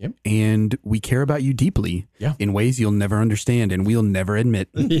you, Yep. and we care about you deeply in ways you'll never understand and we'll never admit.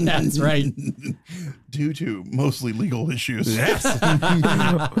 Yeah, that's right. Due to mostly legal issues. Yes.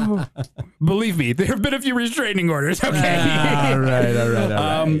 Believe me, there have been a few restraining orders. Okay. All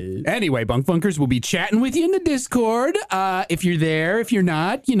right. Anyway, Bunk Funkers, we'll be chatting with you in the Discord. If you're there, if you're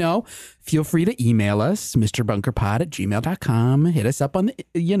not, feel free to email us, MrBunkerPod@gmail.com. Hit us up on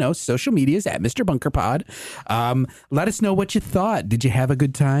the, social medias at MrBunkerPod. Let us know what you thought. Did you have a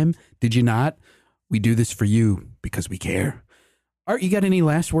good time? Did you not? We do this for you because we care. Art, you got any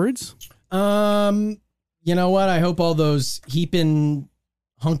last words? You know what? I hope all those heaping,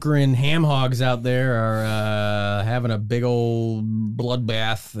 hunkering ham hogs out there are having a big old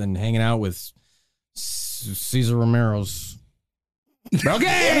bloodbath and hanging out with Cesar Romero's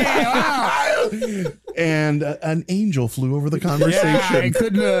Okay. Wow. And an angel flew over the conversation.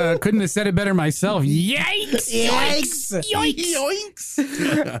 Yeah, I couldn't have said it better myself. Yikes! Yikes!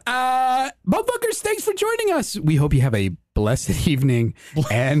 Yoinks! Bunkfuckers, thanks for joining us. We hope you have a blessed evening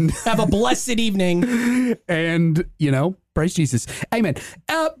and Have a blessed evening. and praise Jesus. Amen.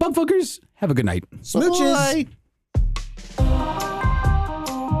 Bunkfuckers, have a good night. Smooches. Bye.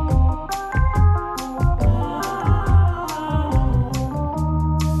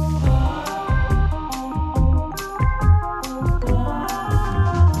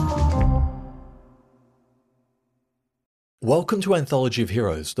 Welcome to Anthology of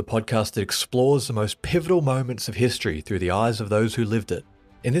Heroes, the podcast that explores the most pivotal moments of history through the eyes of those who lived it.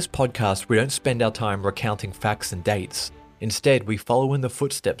 In this podcast, we don't spend our time recounting facts and dates. Instead, we follow in the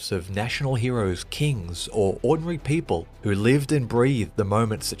footsteps of national heroes, kings, or ordinary people who lived and breathed the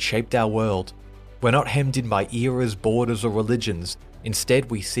moments that shaped our world. We're not hemmed in by eras, borders, or religions. Instead,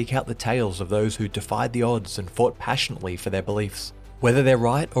 we seek out the tales of those who defied the odds and fought passionately for their beliefs. Whether they're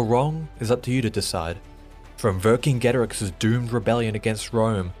right or wrong is up to you to decide. From Vercingetorix's doomed rebellion against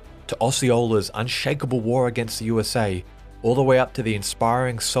Rome, to Osceola's unshakable war against the USA, all the way up to the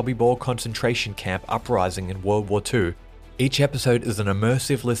inspiring Sobibor concentration camp uprising in World War II, each episode is an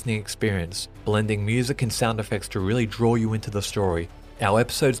immersive listening experience, blending music and sound effects to really draw you into the story. Our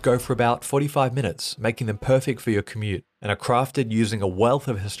episodes go for about 45 minutes, making them perfect for your commute, and are crafted using a wealth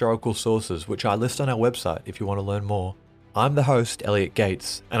of historical sources which I list on our website if you want to learn more. I'm the host, Elliot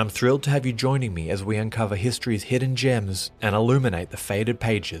Gates, and I'm thrilled to have you joining me as we uncover history's hidden gems and illuminate the faded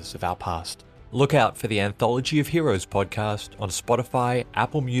pages of our past. Look out for the Anthology of Heroes podcast on Spotify,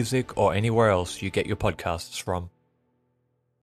 Apple Music, or anywhere else you get your podcasts from.